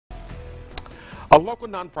A local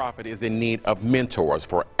nonprofit is in need of mentors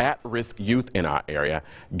for at-risk youth in our area.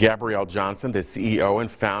 Gabrielle Johnson, the CEO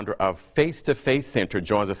and founder of Face to Face Center,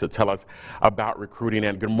 joins us to tell us about recruiting.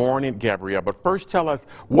 And good morning, Gabrielle. But first, tell us,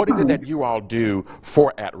 what is it that you all do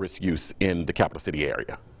for at-risk youth in the capital city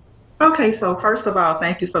area? Okay, so first of all,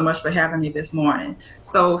 thank you so much for having me this morning.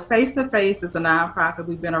 So Face to Face is a nonprofit.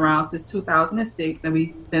 We've been around since 2006, and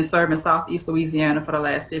we've been serving Southeast Louisiana for the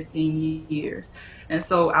last 15 years. And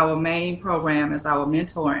so our main program is our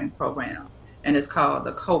mentoring program, and it's called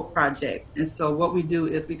the COPE Project. And so what we do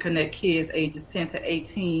is we connect kids ages 10 to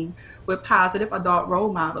 18 with positive adult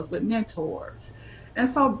role models, with mentors. And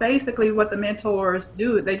so basically what the mentors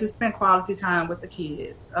do, they just spend quality time with the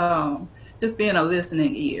kids. Just being a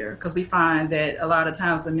listening ear, because we find that a lot of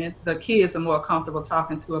times the kids are more comfortable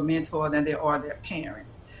talking to a mentor than they are their parent.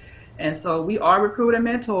 And so we are recruiting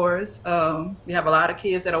mentors. We have a lot of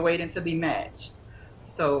kids that are waiting to be matched.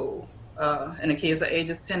 So, and the kids are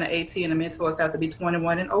ages 10 to 18, and the mentors have to be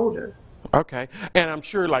 21 and older. Okay, and I'm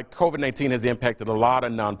sure like COVID-19 has impacted a lot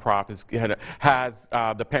of nonprofits. Has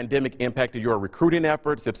the pandemic impacted your recruiting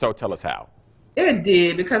efforts? If so, tell us how. It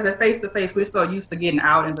did, because at Face to Face, we're so used to getting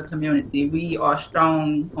out in the community. We are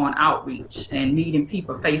strong on outreach and meeting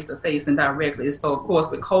people face to face and directly. So, of course,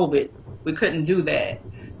 with COVID, we couldn't do that.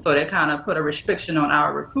 So that kind of put a restriction on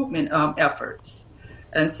our recruitment efforts.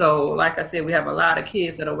 And so, like I said, we have a lot of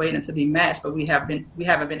kids that are waiting to be matched, but we haven't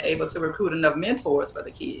been able to recruit enough mentors for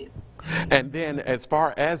the kids. And then, as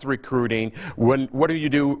far as recruiting, what do you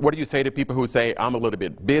do? What do you say to people who say, "I'm a little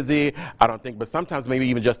bit busy, I don't think," but sometimes maybe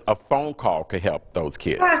even just a phone call could help those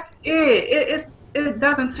kids? That's it. It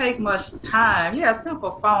doesn't take much time. Yeah, a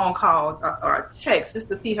simple phone call or a text just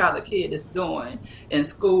to see how the kid is doing in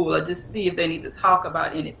school, or just see if they need to talk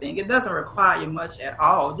about anything. It doesn't require much at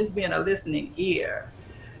all. Just being a listening ear.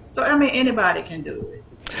 So, I mean, anybody can do it.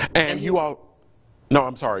 And you all, no,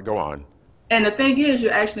 I'm sorry, go on. And the thing is,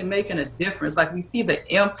 you're actually making a difference. Like, we see the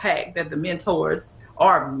impact that the mentors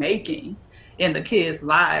are making in the kids'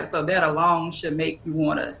 lives. So that alone should make you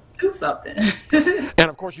want to do something. And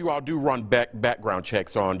of course, you all do run background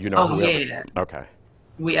checks on, Oh, whoever. yeah. Okay.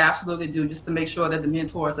 We absolutely do, just to make sure that the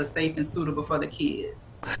mentors are safe and suitable for the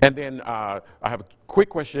kids. And then I have a quick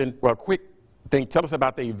question, quick thing. Tell us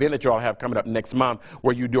about the event that you all have coming up next month,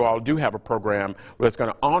 where you all do have a program that's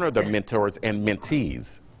going to honor the mentors and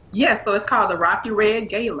mentees. Yes, so it's called the Rocky Red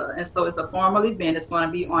Gala, and so it's a formal event. It's going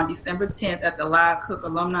to be on December 10th at the Live Cook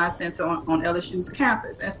Alumni Center on LSU's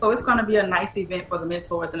campus. And so it's going to be a nice event for the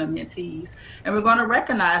mentors and the mentees, and we're going to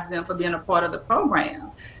recognize them for being a part of the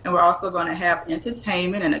program. And we're also going to have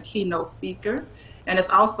entertainment and a keynote speaker, and it's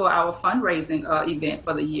also our fundraising event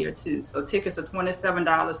for the year too. So tickets are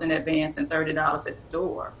 $27 in advance and $30 at the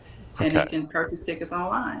door. And you can purchase tickets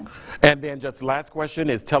online. And then just last question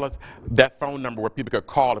is, tell us that phone number where people could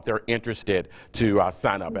call if they're interested to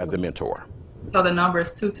sign up as a mentor. So the number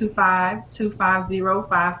is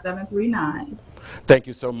 225-250-5739. Thank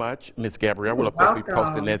you so much, Ms. Gabrielle. We'll of course be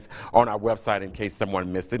posting this on our website in case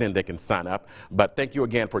someone missed it and they can sign up. But thank you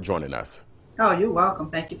again for joining us. Oh, you're welcome.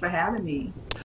 Thank you for having me.